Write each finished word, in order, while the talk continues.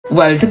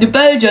welcome to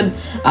Belgium.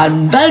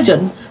 And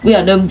Belgium, we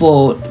are known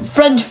for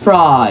French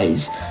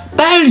fries,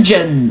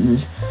 Belgian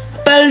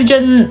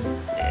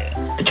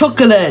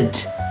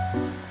chocolate,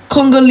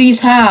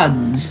 Congolese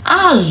hands.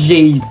 As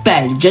the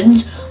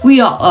Belgians,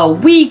 we are a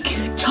weak,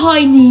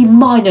 tiny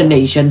minor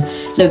nation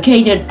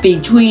located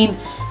between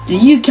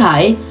the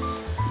UK,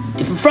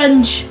 the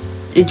French,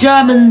 the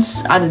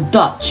Germans, and the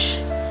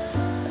Dutch.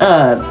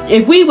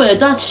 If we were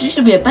Dutch, it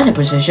should be a better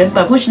position,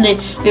 but unfortunately,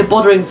 we're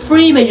bordering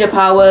 3 major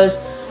powers.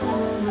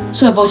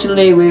 So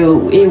unfortunately,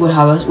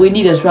 we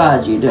need a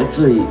strategy to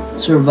actually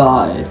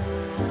survive.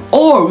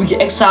 Or we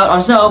can exile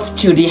ourselves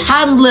to the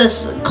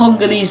handless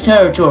Congolese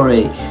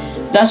territory.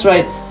 That's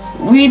right,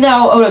 we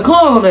now own a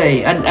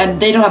colony, and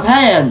they don't have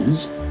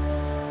hands.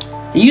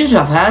 They used to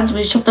have hands,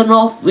 we chopped them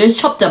off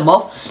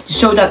to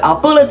show that our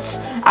bullets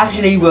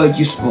actually were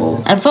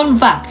useful. And fun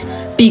fact,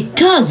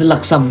 because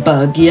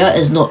Luxembourg here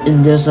is not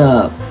in this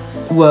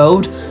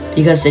world,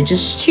 because they're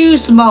just too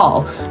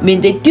small. I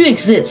mean, they do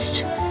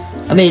exist.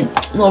 I mean,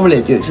 not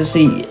really do exist,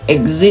 they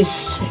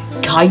exist,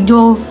 kind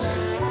of.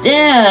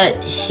 They're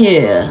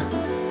here.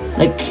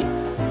 Like,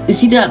 you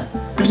see that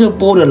little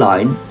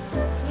borderline?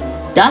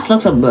 That's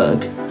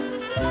Luxembourg.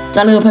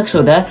 That little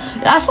pixel there,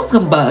 that's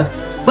Luxembourg.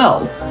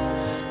 Well,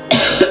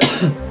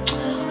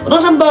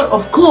 Luxembourg,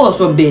 of course,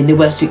 won't be in the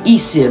West to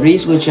East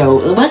series, which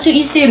are the West to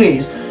East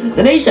series,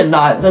 the nation,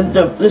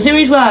 the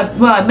series where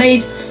I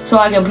made so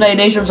I can play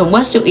nations from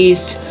West to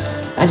East.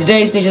 And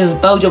today's nation is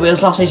Belgium, and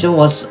the last nation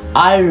was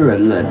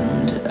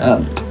Ireland.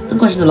 Don't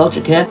question the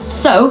logic here.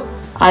 So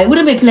I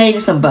wouldn't be playing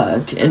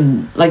Luxembourg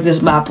in like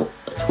this map,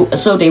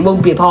 so they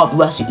won't be a part of the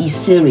West to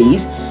East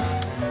series.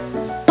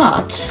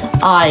 But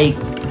I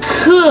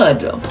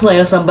could play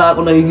Luxembourg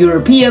on a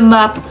European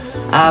map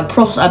and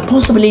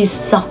possibly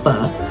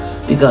suffer,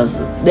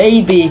 because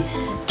maybe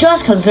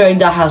just considering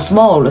that how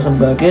small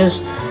Luxembourg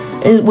is,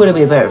 it wouldn't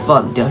be very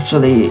fun to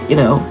actually, you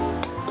know,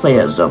 play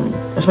as them,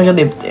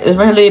 especially if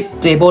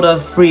they border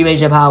 3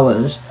 major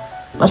powers.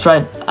 That's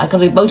right, I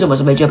consider Belgium as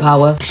a major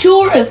power.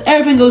 Sure, if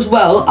everything goes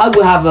well, I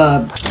will have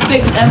a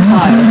big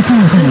empire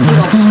consisting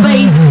of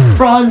Spain,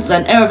 France,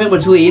 and everything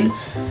between.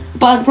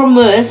 But the problem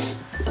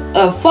is,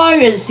 fire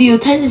and steel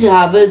tends to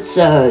have its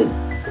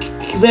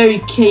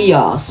very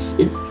chaos.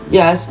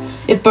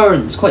 It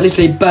burns, quite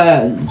literally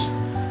burns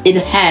in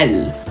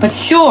hell. But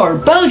sure,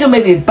 Belgium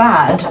may be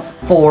bad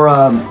for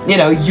you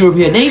know,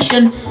 European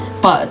nation,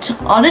 but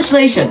our next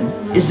nation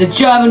is the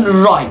German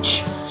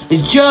Reich. The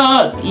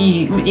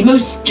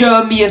most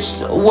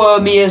germiest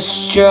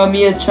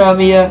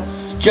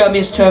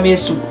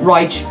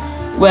Reich,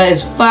 where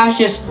it's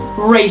fascist,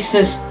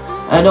 racist,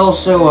 and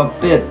also a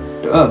bit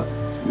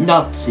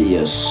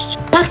Naziist.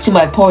 Back to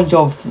my point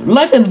of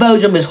life in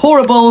Belgium is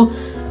horrible.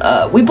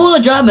 We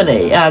border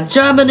Germany, and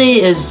Germany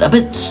is a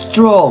bit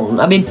strong.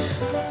 I mean,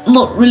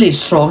 not really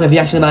strong if you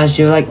actually manage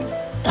to like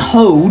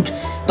hold.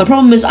 The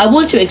problem is I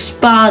want to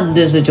expand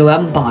this little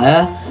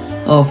empire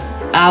of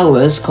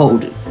ours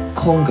called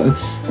Congo.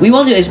 We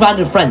want to expand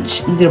to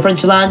into the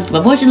French land, but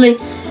unfortunately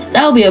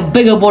that will be a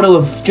bigger border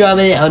with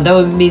Germany, and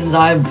that means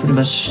I'm pretty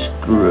much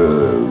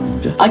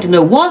screwed. I don't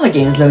know why my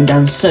game is slowing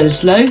down so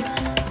slow,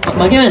 but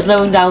my game is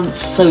slowing down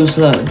so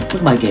slow. Look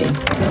at my game.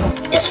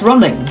 It's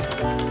running.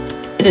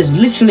 It is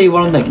literally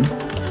running.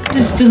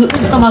 It's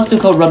somehow still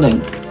called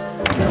running.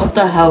 What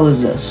the hell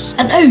is this?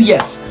 And oh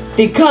yes,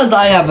 because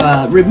I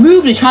have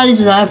removed the Chinese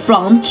entire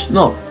front,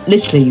 not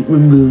literally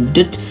removed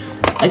it,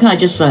 I kind of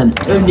just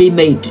only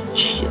made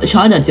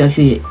China to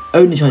actually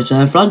own the Chinese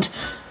entire front.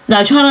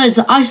 Now China is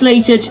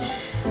isolated,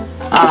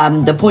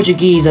 the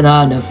Portuguese are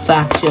now in a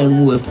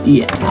faction with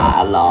the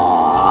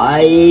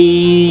Allies.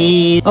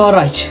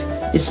 Alright,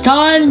 it's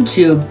time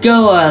to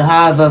go and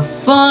have a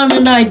fun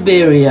in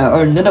Iberia,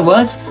 or in other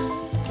words,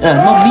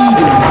 not me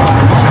doing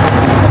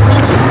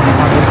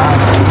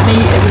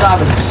because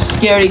I'm a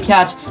scaredy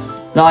cat,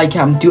 and I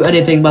can't do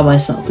anything by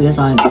myself because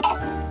I'm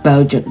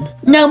Belgian.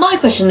 Now my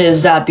question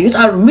is that because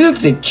I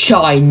removed the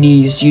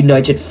Chinese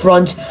United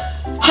Front,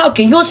 how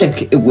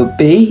chaotic it would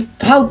be?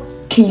 How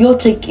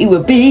chaotic it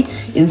would be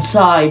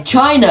inside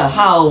China?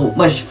 How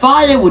much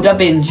fire would there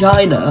be in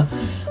China?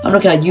 I'm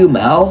looking at you,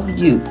 Mel.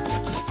 You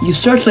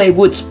certainly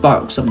would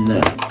spark some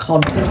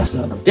conflict.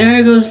 So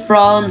there goes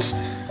France.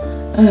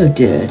 Oh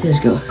dear, this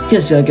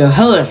is gonna go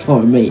hellish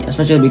for me,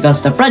 especially because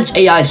the French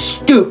AI is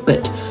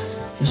stupid.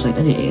 Just like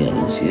any AI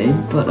in this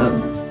game, but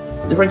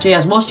the French AI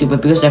is more stupid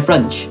because they're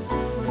French.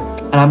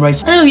 And I'm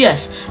right. Oh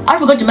yes, I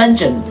forgot to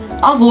mention,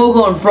 I've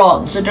logo on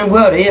France, so don't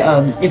worry,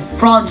 if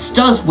France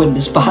does win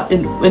this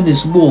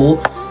war,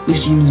 which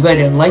seems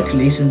very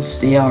unlikely since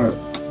they are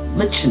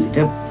literally,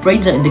 their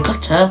brains are in the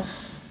gutter,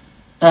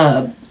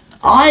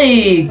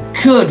 I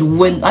could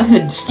win, I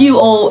could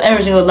steal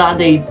every single land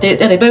they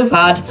both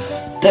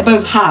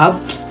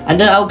have, and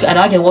then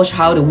I can watch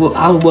how the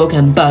world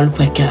can burn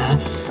quicker.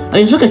 I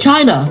mean, look at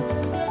China.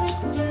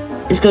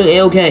 It's going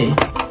A-okay.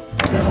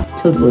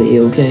 Totally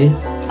A-okay.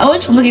 I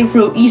went looking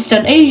through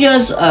Eastern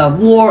Asia's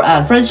war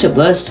and friendship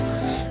list.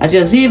 As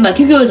you can see,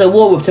 Makiko is at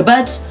war with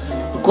Tibet,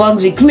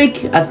 Guangxi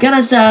clique,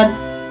 Afghanistan,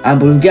 and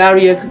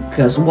Bulgaria,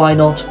 because why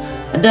not?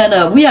 And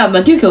then we have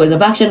Manchukuo in a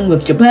faction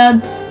with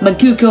Japan,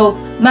 Manchukuo,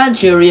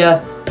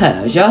 Manchuria,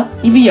 Persia,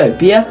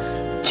 Ethiopia,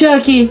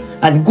 Turkey,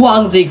 and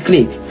Guangxi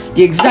clique.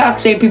 The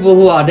exact same people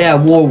who are there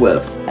at war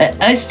with. And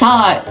it's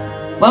time.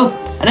 Well,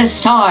 and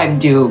it's time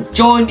to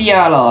join the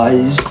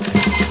Allies.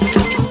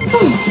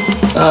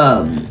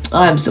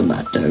 I am still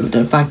mad though,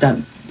 the fact that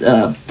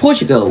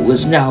Portugal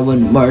was now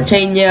in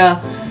Mauritania,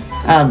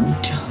 and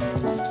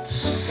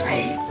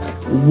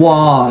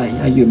why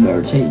are you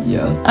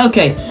Mauritania?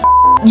 Okay,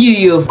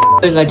 you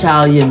f***ing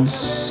Italians,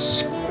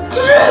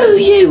 screw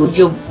you with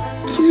your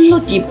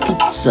bloody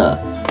pizza,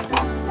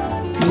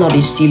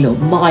 bloody steal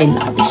of my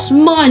land. This is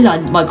my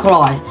land, my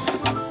cry.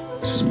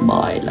 This is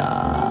my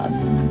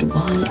land.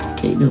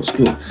 Okay, no,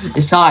 screw it.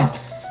 It's time.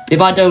 If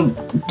I don't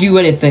do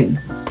anything,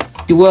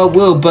 the world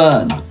will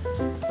burn.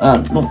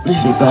 Not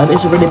literally burn,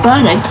 it's already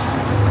burning.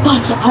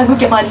 But I will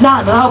get my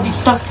land and I'll be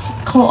stuck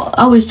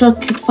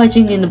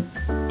fighting in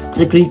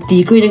the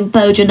degrading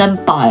Belgian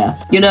Empire.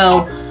 You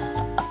know,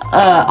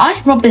 I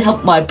should probably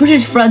help my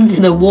British friends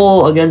in the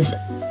war against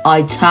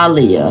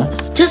Italia.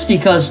 Just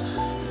because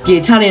the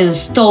Italians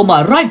stole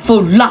my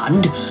rightful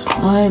land,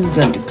 I'm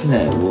going to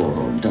declare war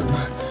on them.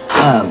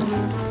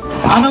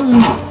 I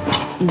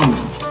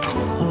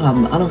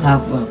don't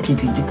have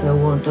PP declare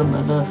war on them,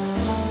 and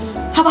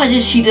how about I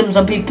just cheat them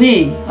some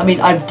PP? I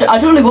mean, I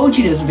totally won't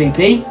cheat them some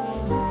PP.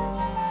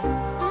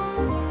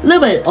 A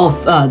little bit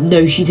of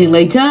no cheating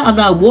later. I'm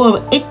now at war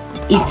with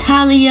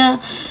Italia,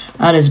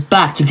 and it's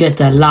back to get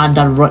the land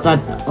that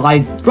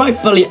I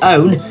rightfully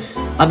own.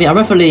 I mean, I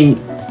rightfully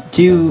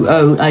do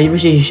own. I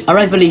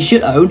rightfully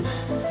should own.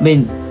 I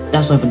mean,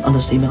 that's not even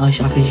understatement. I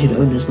actually should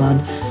own this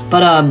land.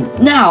 But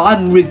now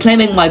I'm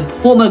reclaiming my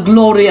former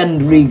glory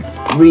and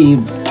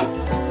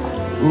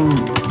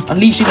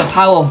unleashing the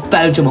power of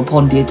Belgium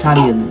upon the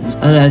Italians.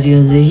 And as you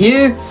can see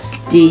here,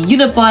 the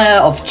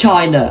unifier of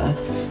China,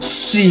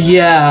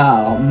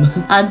 Siam.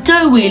 And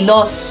though we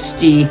lost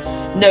the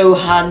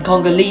no-hand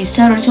Congolese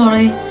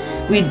territory,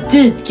 we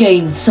did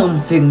gain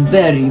something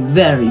very,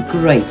 very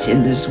great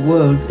in this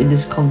world, in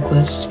this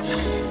conquest.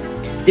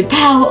 The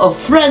power of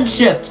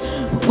friendship.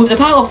 With the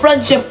power of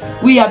friendship,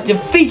 we have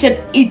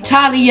defeated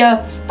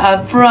Italia,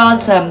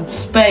 France, and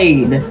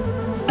Spain.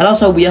 And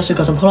also, we also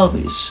got some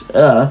colonies.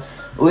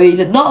 We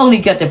did not only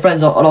get the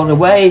friends along the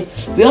way,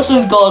 we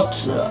also got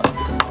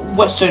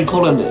Western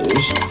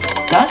colonies.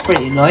 That's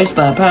pretty nice,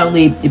 but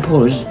apparently the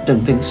Polish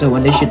don't think so,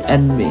 and they should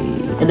end me.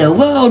 In a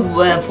world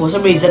where, for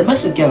some reason,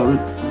 Mexico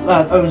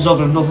owns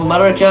over North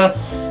America,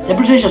 the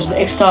British has been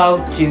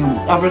exiled to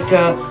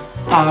Africa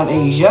and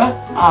Asia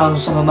and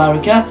South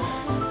America.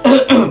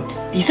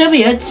 The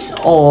Soviets,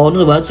 or in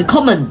other words, the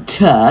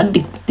Comintern,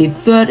 the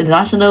Third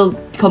International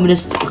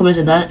Communist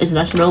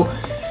International,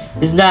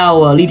 is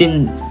now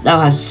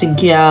has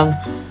Xinjiang,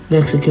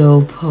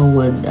 Mexico,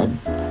 Poland, and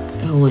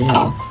holy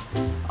hell.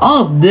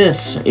 All of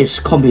this is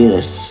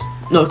communist.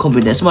 Not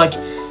communist, like,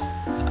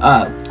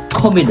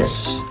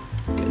 communist.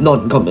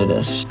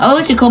 Non-communist. I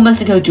went to call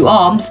Mexico to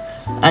arms,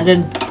 and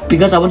then,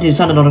 because I wanted to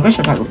sign a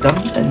non-aggression pact with them,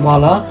 and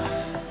voila.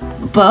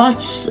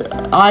 But,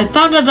 I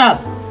found out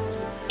that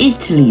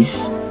Italy's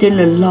still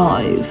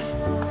alive.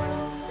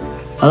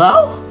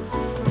 Hello?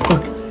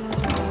 Look.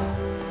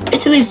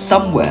 Italy's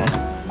somewhere.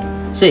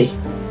 See,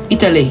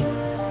 Italy.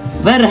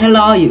 Where the hell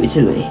are you,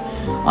 Italy?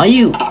 Are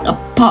you a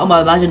part of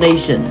my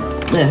imagination?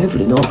 Yeah,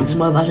 hopefully not, because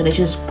my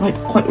imagination is quite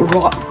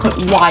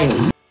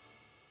wild.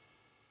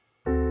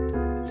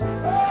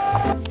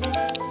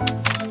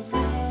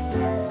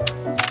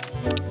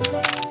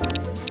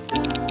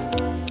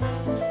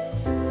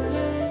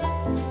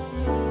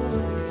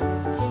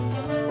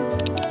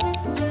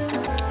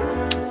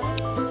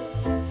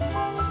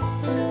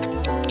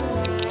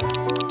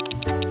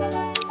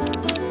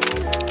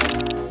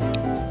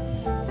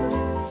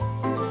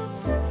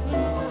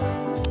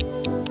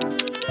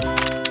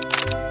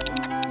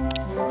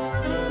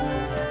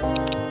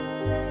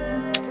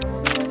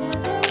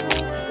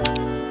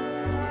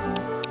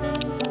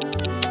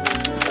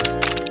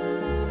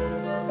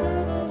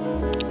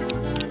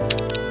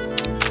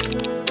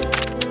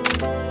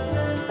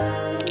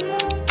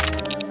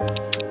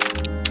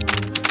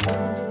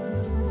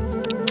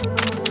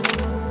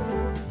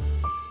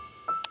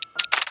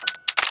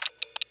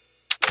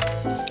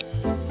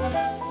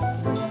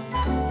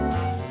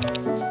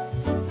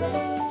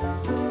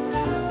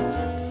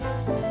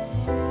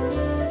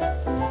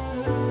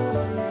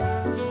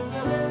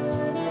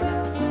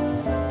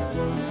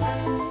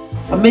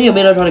 I may or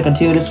may not try to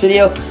continue this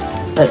video,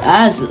 but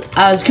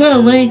as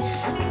currently,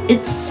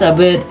 it's a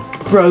bit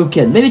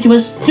broken. Maybe too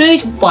much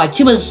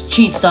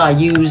cheats that I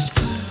used,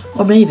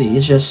 or maybe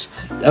it's just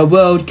a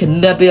world can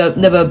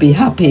never be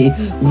happy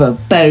with a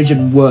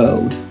Belgian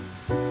world.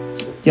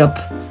 Yup,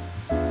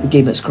 the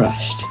game has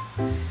crashed.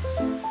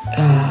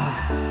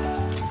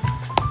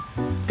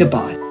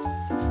 Goodbye.